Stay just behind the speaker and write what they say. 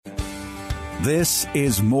This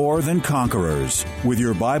is More Than Conquerors with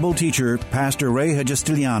your Bible teacher, Pastor Ray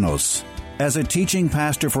Hagestilianos. As a teaching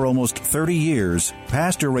pastor for almost 30 years,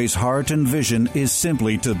 Pastor Ray's heart and vision is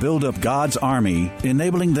simply to build up God's army,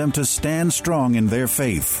 enabling them to stand strong in their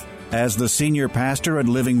faith. As the senior pastor at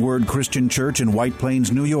Living Word Christian Church in White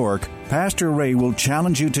Plains, New York, Pastor Ray will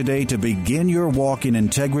challenge you today to begin your walk in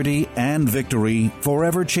integrity and victory,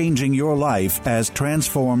 forever changing your life as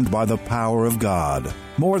transformed by the power of God.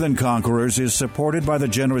 More Than Conquerors is supported by the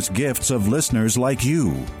generous gifts of listeners like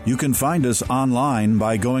you. You can find us online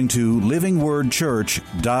by going to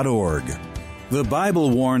livingwordchurch.org. The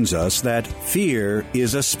Bible warns us that fear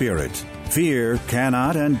is a spirit. Fear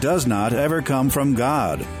cannot and does not ever come from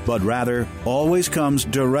God, but rather always comes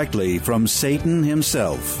directly from Satan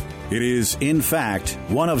himself. It is, in fact,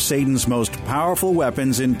 one of Satan's most powerful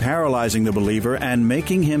weapons in paralyzing the believer and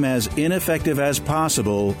making him as ineffective as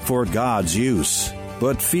possible for God's use.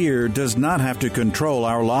 But fear does not have to control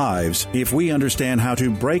our lives if we understand how to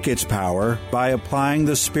break its power by applying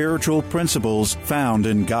the spiritual principles found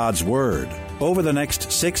in God's Word. Over the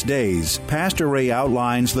next 6 days, Pastor Ray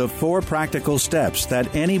outlines the 4 practical steps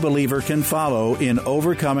that any believer can follow in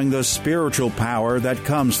overcoming the spiritual power that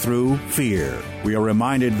comes through fear. We are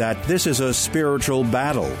reminded that this is a spiritual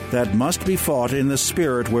battle that must be fought in the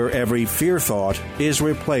spirit, where every fear thought is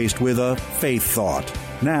replaced with a faith thought.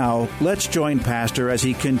 Now, let's join Pastor as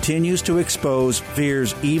he continues to expose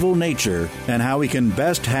fear's evil nature and how we can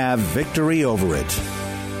best have victory over it.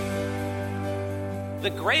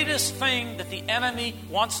 The greatest thing that the enemy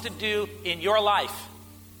wants to do in your life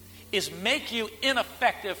is make you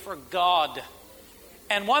ineffective for God.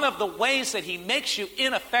 And one of the ways that he makes you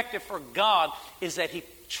ineffective for God is that he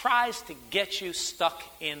tries to get you stuck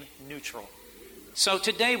in neutral. So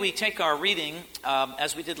today we take our reading,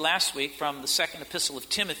 as we did last week, from the second epistle of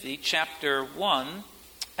Timothy, chapter 1,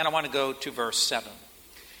 and I want to go to verse 7.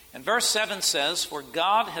 And verse 7 says, "For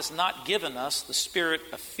God has not given us the spirit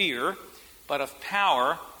of fear, but of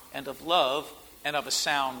power and of love and of a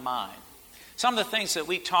sound mind." Some of the things that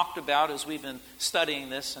we talked about as we've been studying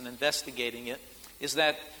this and investigating it is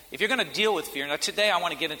that if you're going to deal with fear, now today I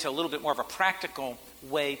want to get into a little bit more of a practical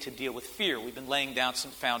way to deal with fear. We've been laying down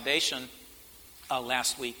some foundation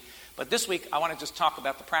last week, but this week I want to just talk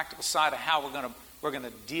about the practical side of how we're going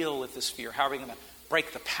to deal with this fear. How are we going to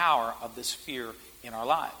break the power of this fear in our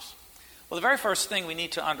lives? Well, the very first thing we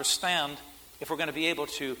need to understand, if we're going to be able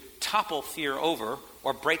to topple fear over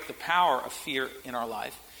or break the power of fear in our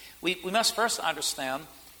life, we must first understand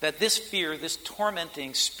that this fear, this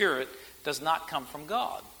tormenting spirit, does not come from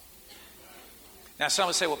God. Now, some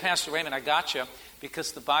would say, well, Pastor Raymond, I got you,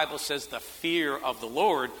 because the Bible says the fear of the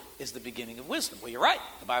Lord is the beginning of wisdom. Well, you're right.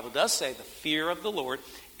 The Bible does say the fear of the Lord,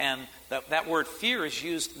 and that word fear is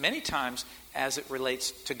used many times as it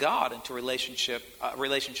relates to God and to relationship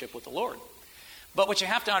with the Lord. But what you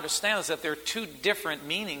have to understand is that there are 2 different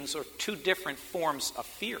meanings or 2 different forms of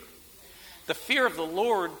fear. The fear of the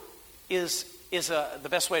Lord is the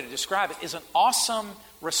best way to describe it, is an awesome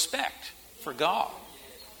respect for God.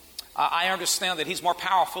 I understand that he's more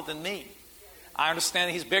powerful than me. I understand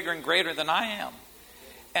that he's bigger and greater than I am.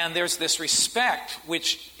 And there's this respect,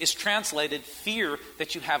 which is translated fear,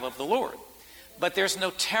 that you have of the Lord. But there's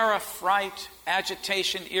no terror, fright,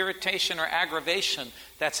 agitation, irritation, or aggravation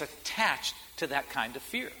that's attached to that kind of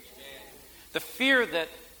fear. The fear that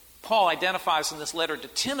Paul identifies in this letter to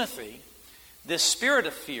Timothy, this spirit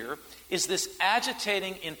of fear, is this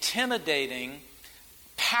agitating, intimidating,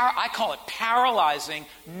 I call it paralyzing,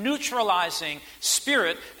 neutralizing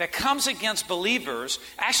spirit that comes against believers,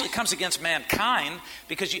 actually comes against mankind,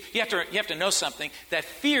 because you have to know something, that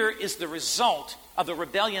fear is the result of the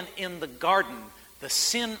rebellion in the garden, the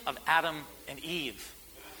sin of Adam and Eve.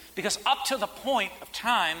 Because up to the point of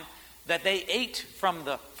time that they ate from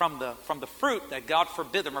the fruit that God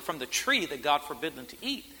forbid them, or from the tree that God forbid them to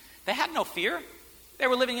eat, they had no fear. They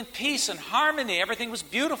were living in peace and harmony. Everything was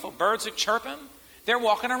beautiful. Birds are chirping. They're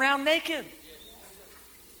walking around naked.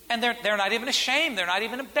 And they're not even ashamed. They're not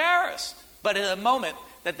even embarrassed. But in the moment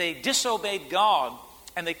that they disobeyed God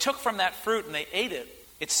and they took from that fruit and they ate it,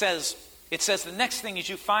 it says the next thing is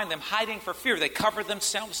you find them hiding for fear. They covered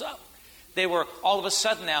themselves up. They were, all of a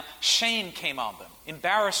sudden now, shame came on them.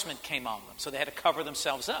 Embarrassment came on them. So they had to cover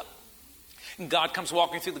themselves up. And God comes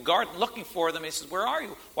walking through the garden looking for them. He says, "Where are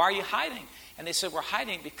you? Why are you hiding?" And they said, "We're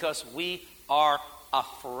hiding because we are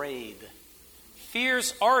afraid."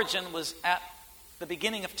 Fear's origin was at the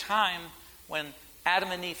beginning of time when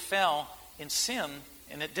Adam and Eve fell in sin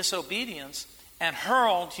and in disobedience and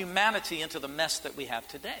hurled humanity into the mess that we have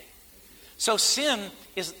today. So fear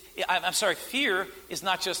is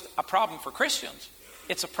not just a problem for Christians.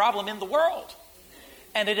 It's a problem in the world.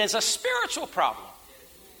 And it is a spiritual problem.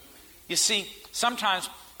 You see, sometimes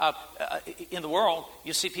in the world,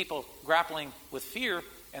 you see people grappling with fear,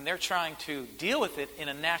 and they're trying to deal with it in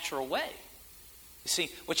a natural way. You see,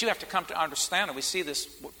 what you have to come to understand, and we see this,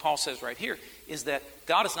 what Paul says right here, is that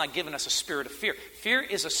God has not given us a spirit of fear. Fear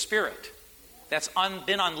is a spirit that's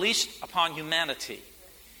been unleashed upon humanity.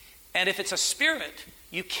 And if it's a spirit,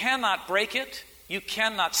 you cannot break it, you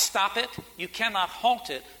cannot stop it, you cannot halt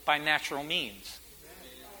it by natural means.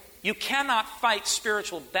 You cannot fight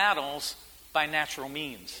spiritual battles by natural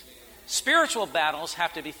means. Spiritual battles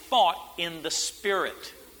have to be fought in the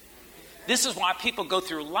Spirit. This is why people go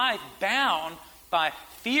through life bound by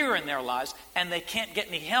fear in their lives, and they can't get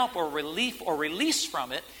any help or relief or release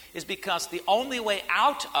from it, is because the only way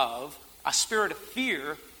out of a spirit of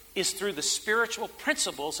fear is through the spiritual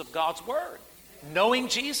principles of God's Word. Knowing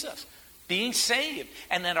Jesus, being saved,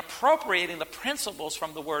 and then appropriating the principles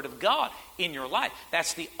from the Word of God in your life.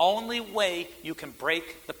 That's the only way you can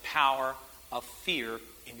break the power of fear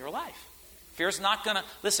in your life. Fear's not going to...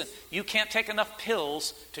 Listen, you can't take enough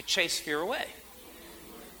pills to chase fear away.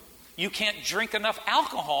 You can't drink enough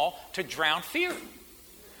alcohol to drown fear.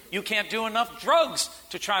 You can't do enough drugs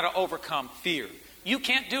to try to overcome fear. You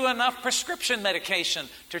can't do enough prescription medication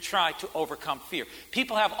to try to overcome fear.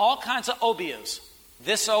 People have all kinds of phobias.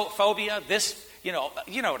 This phobia, this, you know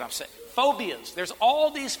what I'm saying. Phobias. There's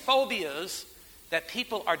all these phobias that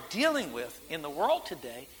people are dealing with in the world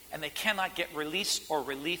today, and they cannot get release or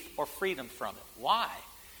relief or freedom from it. Why?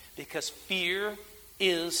 Because fear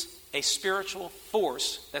is a spiritual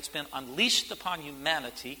force that's been unleashed upon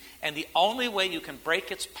humanity, and the only way you can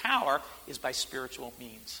break its power is by spiritual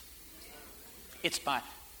means. It's by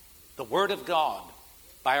the Word of God,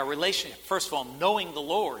 by a relationship. First of all, knowing the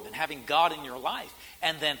Lord and having God in your life,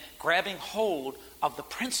 and then grabbing hold of the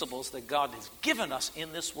principles that God has given us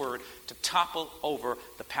in this Word to topple over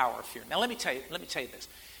the power of fear. Now let me tell you this.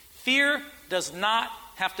 Fear does not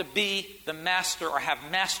have to be the master or have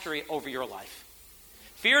mastery over your life.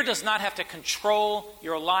 Fear does not have to control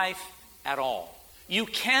your life at all. You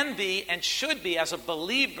can be and should be, as a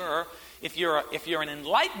believer, if you're an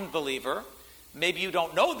enlightened believer, maybe you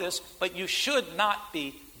don't know this, but you should not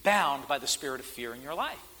be bound by the spirit of fear in your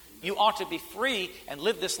life. You ought to be free and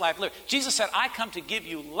live this life. Jesus said, I come to give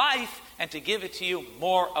you life and to give it to you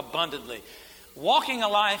more abundantly. Walking a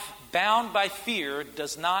life bound by fear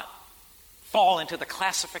does not fall into the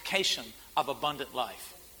classification of abundant life.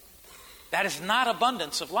 That is not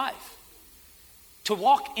abundance of life. To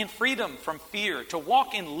walk in freedom from fear, to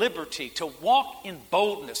walk in liberty, to walk in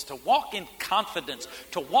boldness, to walk in confidence,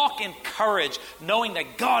 to walk in courage, knowing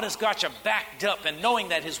that God has got you backed up and knowing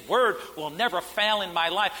that His Word will never fail in my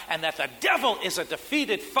life and that the devil is a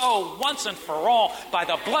defeated foe once and for all by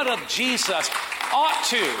the blood of Jesus ought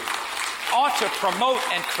to promote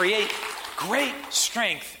and create great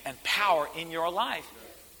strength and power in your life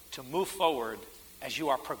to move forward as you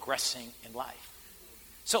are progressing in life.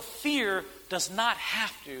 So fear does not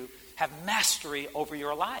have to have mastery over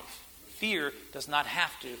your life. Fear does not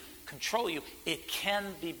have to control you. It can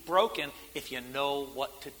be broken if you know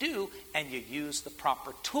what to do and you use the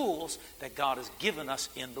proper tools that God has given us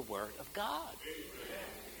in the Word of God.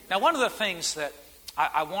 Now, one of the things that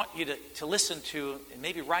I want you to listen to, and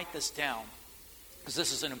maybe write this down, because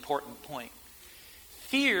this is an important point.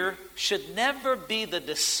 Fear should never be the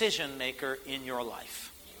decision maker in your life.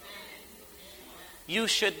 You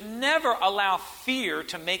should never allow fear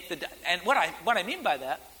to make and what I mean by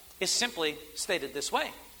that is simply stated this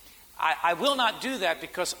way. I will not do that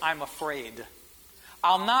because I'm afraid.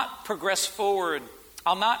 I'll not progress forward.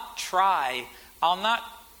 I'll not try. I'll not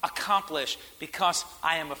accomplish because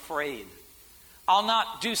I am afraid. I'll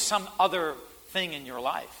not do some other thing in your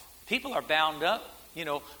life. People are bound up,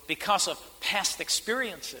 because of past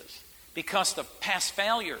experiences, because of past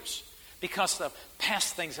failures, because of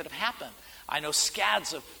past things that have happened. I know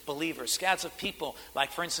scads of believers, scads of people,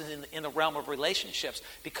 like for instance in the realm of relationships,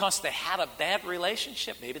 because they had a bad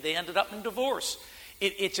relationship, maybe they ended up in divorce.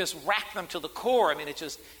 It just racked them to the core. I mean, it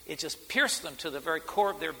just pierced them to the very core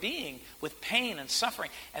of their being with pain and suffering.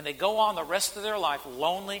 And they go on the rest of their life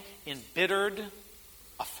lonely, embittered,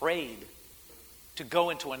 afraid to go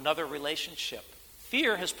into another relationship.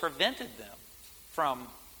 Fear has prevented them from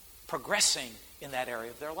progressing in that area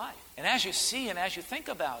of their life. And as you see and as you think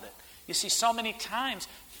about it, you see so many times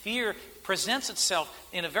fear presents itself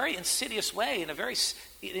in a very insidious way, in a very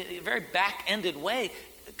back-ended way.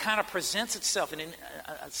 It kind of presents itself in a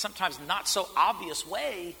sometimes not so obvious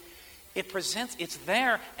way. It's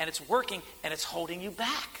there and it's working and it's holding you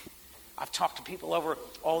back. I've talked to people over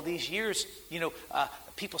all these years,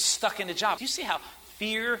 people stuck in a job. Do you see how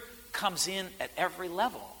fear comes in at every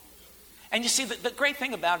level. And you see, the great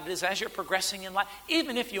thing about it is as you're progressing in life,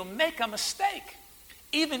 even if you make a mistake,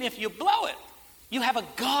 even if you blow it, you have a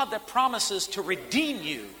God that promises to redeem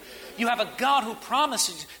you. You have a God who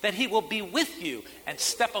promises that he will be with you and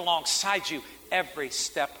step alongside you every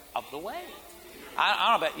step of the way. I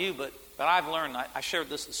don't know about you, but I've learned, I shared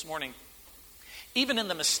this morning, even in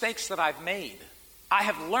the mistakes that I've made, I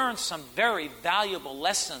have learned some very valuable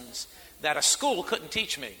lessons that a school couldn't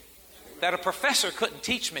teach me, that a professor couldn't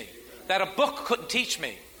teach me, that a book couldn't teach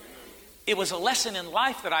me. It was a lesson in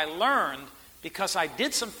life that I learned because I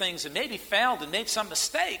did some things and maybe failed and made some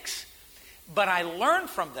mistakes. But I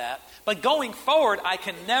learned from that. But going forward, I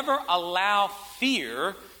can never allow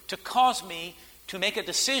fear to cause me to make a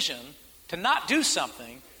decision to not do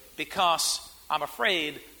something because I'm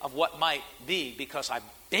afraid of what might be, because I'm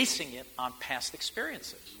basing it on past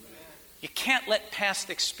experiences. You can't let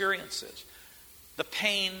past experiences, the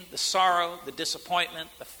pain, the sorrow, the disappointment,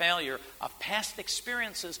 the failure of past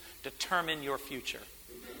experiences determine your future.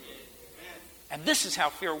 And this is how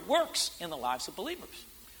fear works in the lives of believers.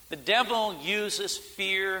 The devil uses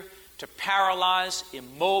fear to paralyze,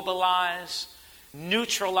 immobilize,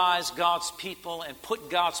 neutralize God's people and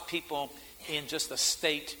put God's people in just a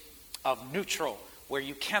state of neutral where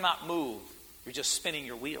you cannot move. You're just spinning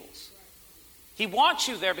your wheels. He wants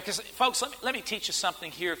you there because, folks, let me teach you something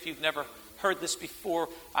here if you've never heard this before.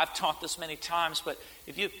 I've taught this many times, but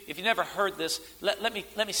if you've never heard this, let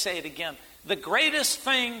me say it again. The greatest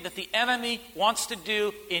thing that the enemy wants to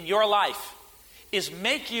do in your life is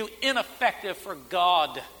make you ineffective for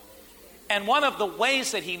God. And one of the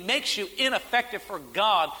ways that he makes you ineffective for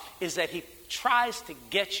God is that he tries to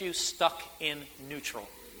get you stuck in neutral.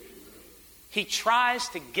 He tries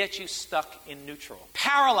to get you stuck in neutral.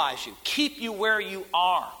 Paralyze you. Keep you where you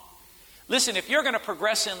are. Listen, if you're going to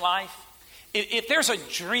progress in life, if there's a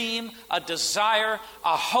dream, a desire,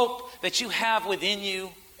 a hope that you have within you,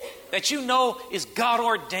 that you know is God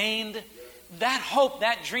ordained, that hope,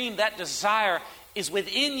 that dream, that desire is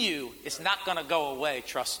within you. It's not going to go away,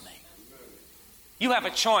 trust me. You have a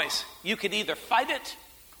choice. You can either fight it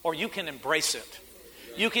or you can embrace it.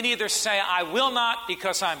 You can either say, I will not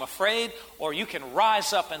because I'm afraid, or you can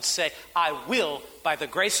rise up and say, I will by the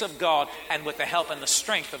grace of God and with the help and the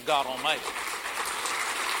strength of God Almighty.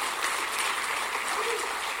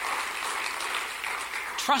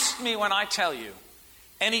 Trust me when I tell you,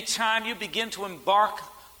 anytime you begin to embark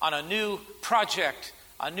on a new project,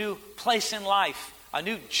 a new place in life, a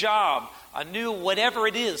new job, a new whatever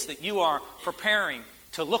it is that you are preparing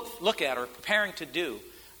to look at or preparing to do,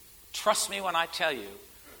 trust me when I tell you,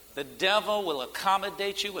 the devil will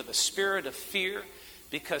accommodate you with a spirit of fear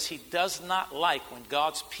because he does not like when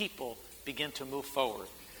God's people begin to move forward.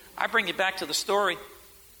 I bring you back to the story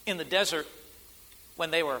in the desert when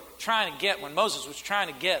Moses was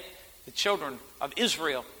trying to get the children of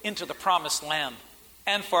Israel into the promised land.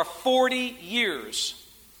 And for 40 years,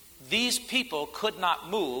 these people could not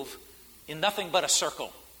move in nothing but a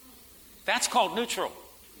circle. That's called neutral.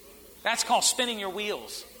 That's called spinning your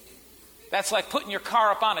wheels. That's like putting your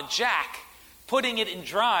car up on a jack, putting it in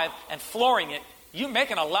drive and flooring it. You're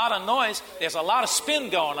making a lot of noise. There's a lot of spin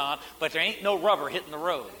going on, but there ain't no rubber hitting the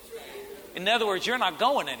road. In other words, you're not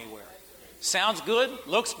going anywhere. Sounds good,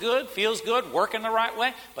 looks good, feels good, working the right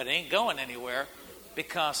way, but it ain't going anywhere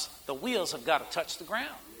because the wheels have got to touch the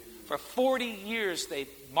ground. For 40 years, they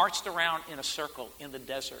marched around in a circle in the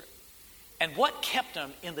desert. And what kept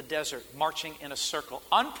them in the desert, marching in a circle,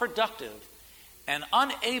 unproductive and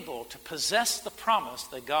unable to possess the promise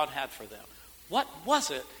that God had for them? What was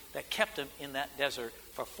it that kept them in that desert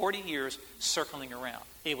for 40 years circling around?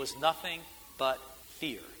 It was nothing but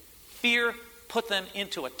fear. Fear put them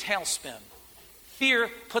into a tailspin. Fear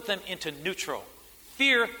put them into neutral.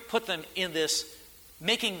 Fear put them in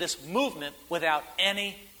making this movement without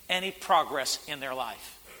any progress in their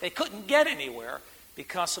life. They couldn't get anywhere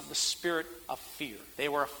because of the spirit of fear. They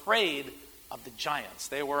were afraid of the giants.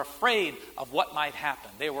 They were afraid of what might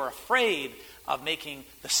happen. They were afraid of making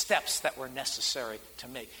the steps that were necessary to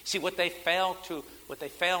make. See, what they failed to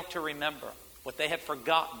remember, what they had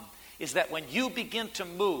forgotten, is that when you begin to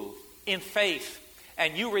move in faith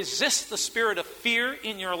and you resist the spirit of fear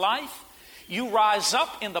in your life, you rise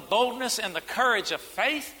up in the boldness and the courage of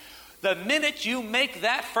faith. The minute you make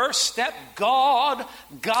that first step, God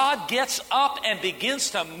gets up and begins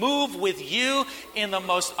to move with you in the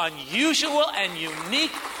most unusual and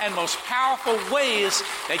unique and most powerful ways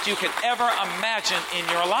that you could ever imagine in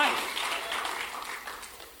your life.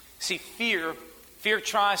 See, fear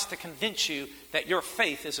tries to convince you that your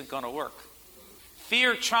faith isn't going to work.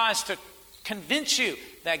 Fear tries to convince you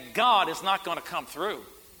that God is not going to come through.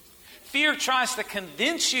 Fear tries to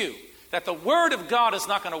convince you that the Word of God is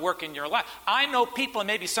not going to work in your life. I know people, and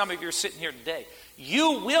maybe some of you are sitting here today,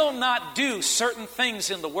 you will not do certain things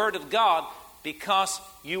in the Word of God because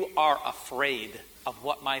you are afraid of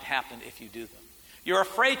what might happen if you do them. You're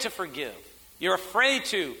afraid to forgive. You're afraid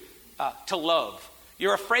to love.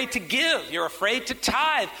 You're afraid to give. You're afraid to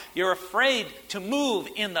tithe. You're afraid to move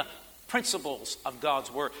in the principles of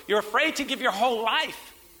God's Word. You're afraid to give your whole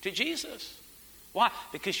life to Jesus. Why?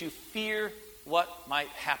 Because you fear what might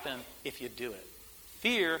happen if you do it.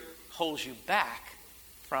 Fear holds you back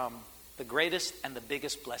from the greatest and the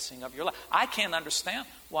biggest blessing of your life. I can't understand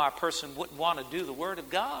why a person wouldn't want to do the Word of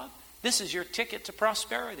God. This is your ticket to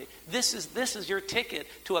prosperity. This is your ticket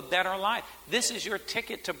to a better life. This is your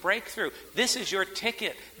ticket to breakthrough. This is your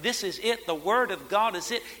ticket. This is it. The Word of God is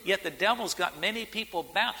it. Yet the devil's got many people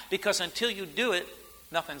bound because until you do it,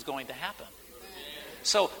 nothing's going to happen.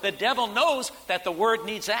 So the devil knows that the Word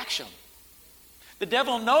needs action. The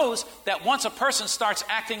devil knows that once a person starts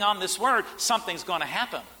acting on this Word, something's going to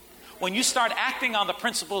happen. When you start acting on the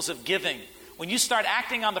principles of giving, when you start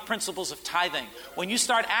acting on the principles of tithing, when you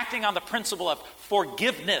start acting on the principle of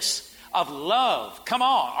forgiveness, of love, come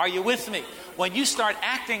on, are you with me? When you start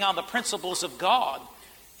acting on the principles of God,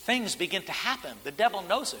 things begin to happen. The devil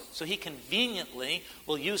knows it. So he conveniently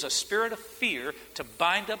will use a spirit of fear to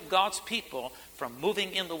bind up God's people from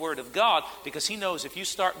moving in the Word of God, because he knows if you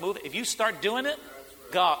start moving, if you start doing it,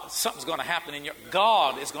 something's going to happen in your...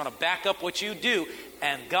 God is going to back up what you do,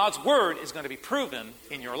 and God's Word is going to be proven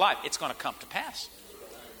in your life. It's going to come to pass.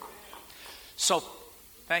 So,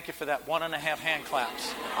 thank you for that 1.5 hand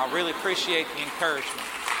claps. I really appreciate the encouragement.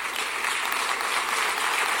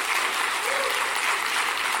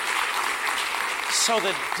 So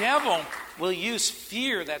the devil will use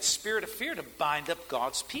fear, that spirit of fear, to bind up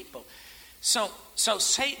God's people. So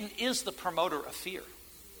Satan is the promoter of fear.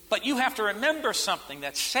 But you have to remember something,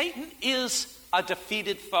 that Satan is a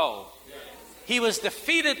defeated foe. He was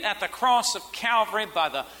defeated at the cross of Calvary by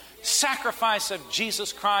the sacrifice of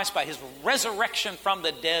Jesus Christ, by his resurrection from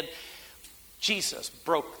the dead. Jesus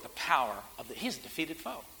broke the power of he's a defeated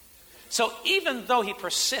foe. So even though he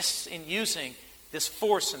persists in using this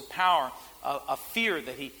force and power of fear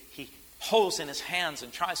that he holds in his hands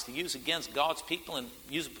and tries to use against God's people and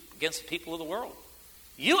use against the people of the world,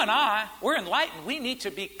 you and I, we're enlightened. We need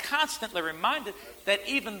to be constantly reminded that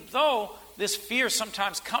even though this fear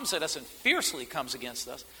sometimes comes at us and fiercely comes against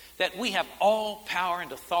us, that we have all power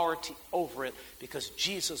and authority over it, because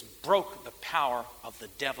Jesus broke the power of the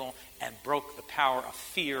devil and broke the power of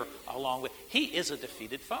fear along with. He is a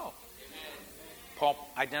defeated foe. Paul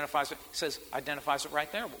identifies it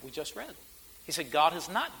right there, what we just read. He said, God has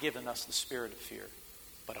not given us the spirit of fear,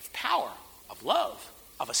 but of power, of love,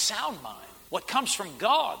 of a sound mind. What comes from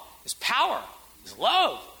God is power, is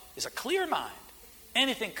love, is a clear mind.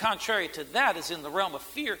 Anything contrary to that is in the realm of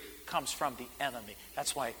fear, comes from the enemy.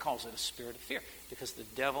 That's why it calls it a spirit of fear, because the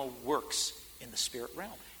devil works in the spirit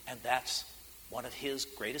realm. And that's one of his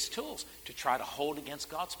greatest tools, to try to hold against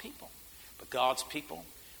God's people. But God's people,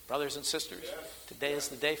 brothers and sisters, today is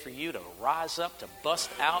the day for you to rise up, to bust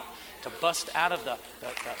out of the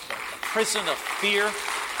prison of fear.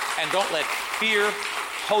 And don't let fear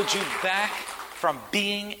hold you back from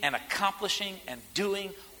being and accomplishing and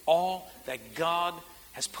doing all that God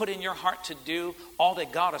has put in your heart to do, all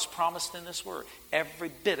that God has promised in this Word. Every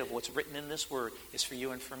bit of what's written in this Word is for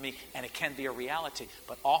you and for me, and it can be a reality.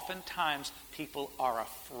 But oftentimes people are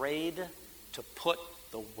afraid to put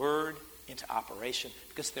the Word into operation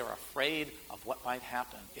because they're afraid of what might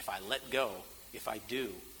happen if I let go, if I do,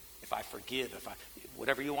 if I forgive,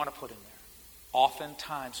 whatever you want to put in there.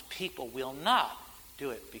 Oftentimes people will not do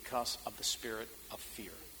it because of the spirit of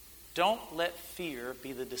fear. Don't let fear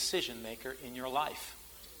be the decision maker in your life.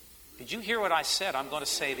 Did you hear what I said? I'm going to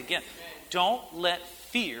say it again. Don't let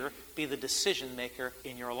fear be the decision maker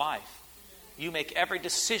in your life. You make every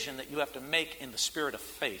decision that you have to make in the spirit of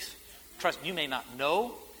faith. Trust, you may not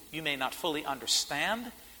know, you may not fully understand,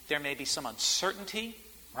 there may be some uncertainty,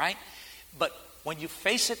 right? But when you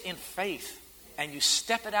face it in faith and you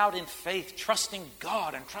step it out in faith, trusting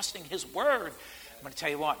God and trusting His Word, I'm going to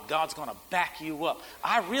tell you what, God's going to back you up.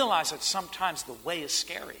 I realize that sometimes the way is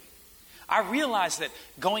scary. I realize that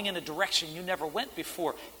going in a direction you never went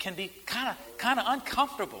before can be kind of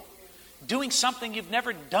uncomfortable. Doing something you've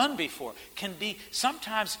never done before can be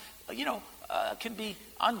sometimes, can be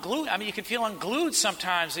unglued. I mean, you can feel unglued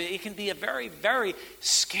sometimes. It can be a very, very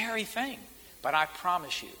scary thing. But I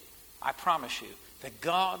promise you that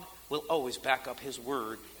God will always back up His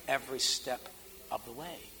Word every step of the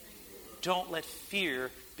way. Don't let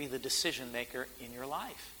fear be the decision maker in your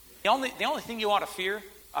life. The only thing you ought to fear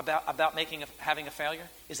about having a failure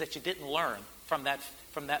is that you didn't learn from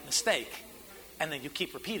that mistake, and then you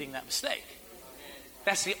keep repeating that mistake.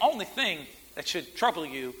 That's the only thing that should trouble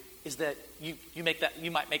you, is that you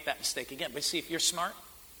might make that mistake again. But see, if you're smart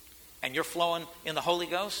and you're flowing in the Holy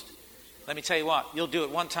Ghost, let me tell you what, you'll do it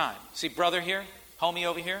one time. See, brother here, homie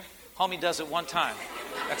over here, homie does it one time.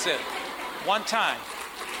 That's it. One time.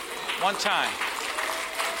 One time.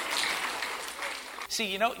 See,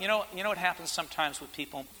 you know what happens sometimes with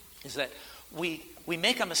people is that we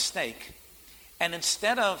make a mistake, and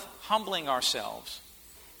instead of humbling ourselves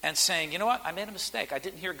and saying, you know what, I made a mistake. I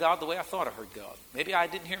didn't hear God the way I thought I heard God. Maybe I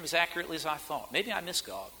didn't hear him as accurately as I thought. Maybe I missed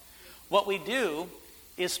God. What we do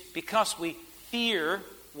is, because we fear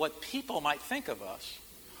what people might think of us,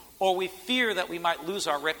 or we fear that we might lose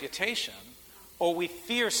our reputation, or we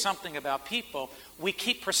fear something about people, we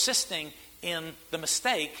keep persisting in the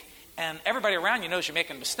mistake, and everybody around you knows you're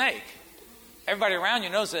making a mistake. Everybody around you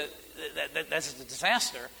knows that that's a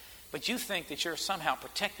disaster, but you think that you're somehow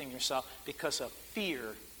protecting yourself because of fear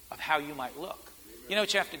of how you might look. You know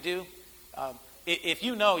what you have to do? If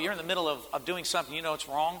you know you're in the middle of doing something, you know it's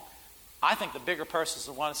wrong, I think the bigger person is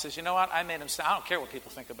the one that says, you know what, I made a mistake. I don't care what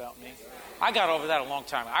people think about me. I got over that a long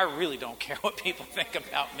time. I really don't care what people think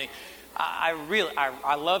about me.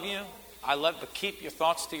 I love you. But keep your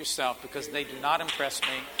thoughts to yourself, because they do not impress me.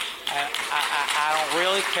 I don't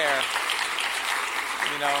really care.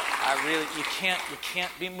 You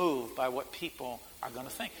can't be moved by what people are going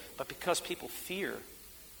to think. But because people fear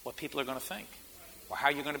what people are going to think or how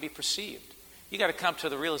you're going to be perceived, you got to come to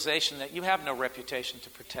the realization that you have no reputation to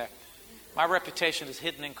protect. My reputation is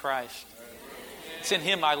hidden in Christ. It's in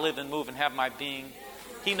him I live and move and have my being.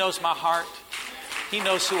 He knows my heart. He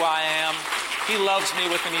knows who I am. He loves me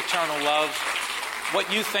with an eternal love.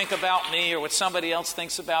 What you think about me or what somebody else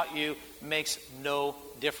thinks about you makes no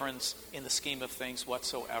difference in the scheme of things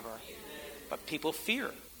whatsoever. But people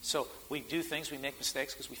fear. So we do things, we make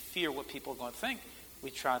mistakes because we fear what people are going to think.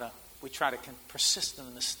 We try to persist in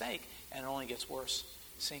the mistake, and it only gets worse.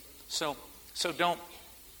 See? So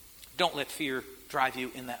don't let fear drive you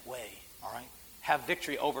in that way. All right? Have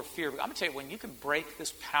victory over fear. I'm going to tell you, when you can break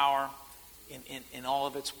this power in all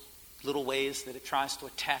of its little ways that it tries to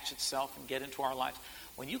attach itself and get into our lives,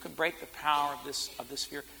 when you can break the power of this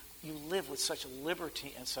fear, you live with such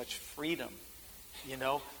liberty and such freedom,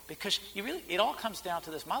 because it all comes down to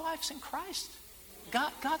this. My life's in Christ.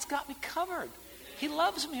 God's got me covered. He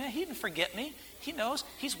loves me. He didn't forget me. He knows.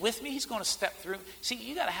 He's with me. He's going to step through. See,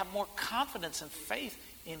 you got to have more confidence and faith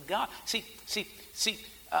in God. See,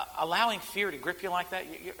 allowing fear to grip you like that,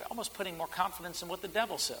 you're almost putting more confidence in what the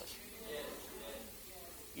devil says.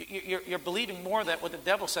 You're believing more that what the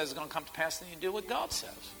devil says is going to come to pass than you do what God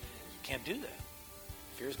says. You can't do that.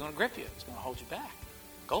 Fear is going to grip you. It's going to hold you back.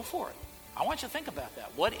 Go for it. I want you to think about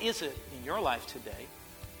that. What is it in your life today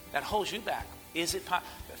that holds you back? Is it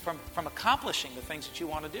from accomplishing the things that you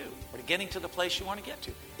want to do, or to getting to the place you want to get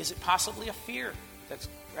to? Is it possibly a fear that's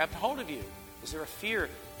grabbed hold of you? Is there a fear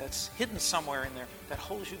that's hidden somewhere in there that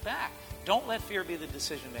holds you back? Don't let fear be the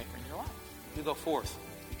decision maker in your life. You go forth.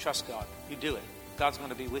 You trust God. You do it. God's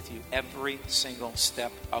going to be with you every single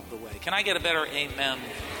step of the way. Can I get a better amen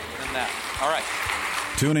than that? All right.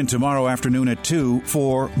 Tune in tomorrow afternoon at 2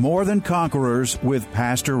 for More Than Conquerors with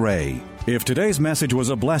Pastor Ray. If today's message was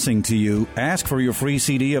a blessing to you, ask for your free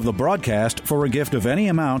CD of the broadcast for a gift of any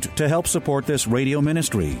amount to help support this radio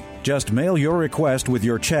ministry. Just mail your request with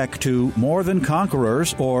your check to More Than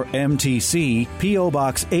Conquerors, or MTC, P.O.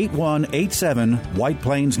 Box 8187, White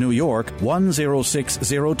Plains, New York,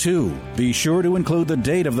 10602. Be sure to include the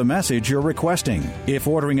date of the message you're requesting. If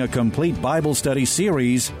ordering a complete Bible study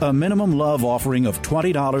series, a minimum love offering of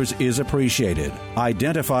 $20 is appreciated.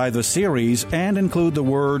 Identify the series and include the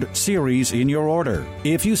word series in your order.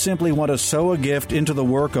 If you simply want to sow a gift into the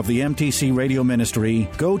work of the MTC Radio Ministry,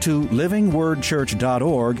 go to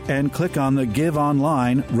livingwordchurch.org and click on the Give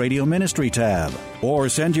Online Radio Ministry tab. Or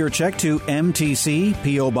send your check to MTC,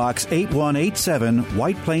 P.O. Box 8187,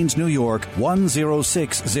 White Plains, New York,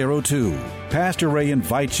 10602. Pastor Ray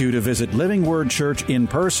invites you to visit Living Word Church in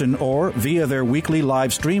person or via their weekly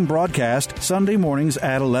live stream broadcast Sunday mornings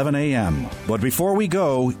at 11 a.m. But before we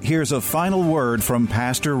go, here's a final word from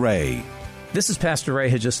Pastor Ray. This is Pastor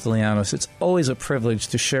Ray Hagistelianos. It's always a privilege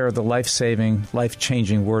to share the life-saving,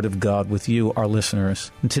 life-changing Word of God with you, our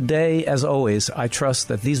listeners. And today, as always, I trust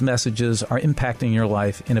that these messages are impacting your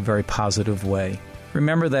life in a very positive way.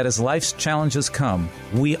 Remember that as life's challenges come,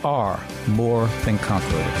 we are more than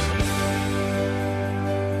conquerors.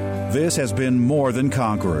 This has been More Than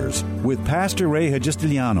Conquerors with Pastor Ray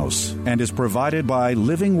Hagestilianos and is provided by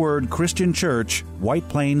Living Word Christian Church, White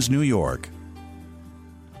Plains, New York.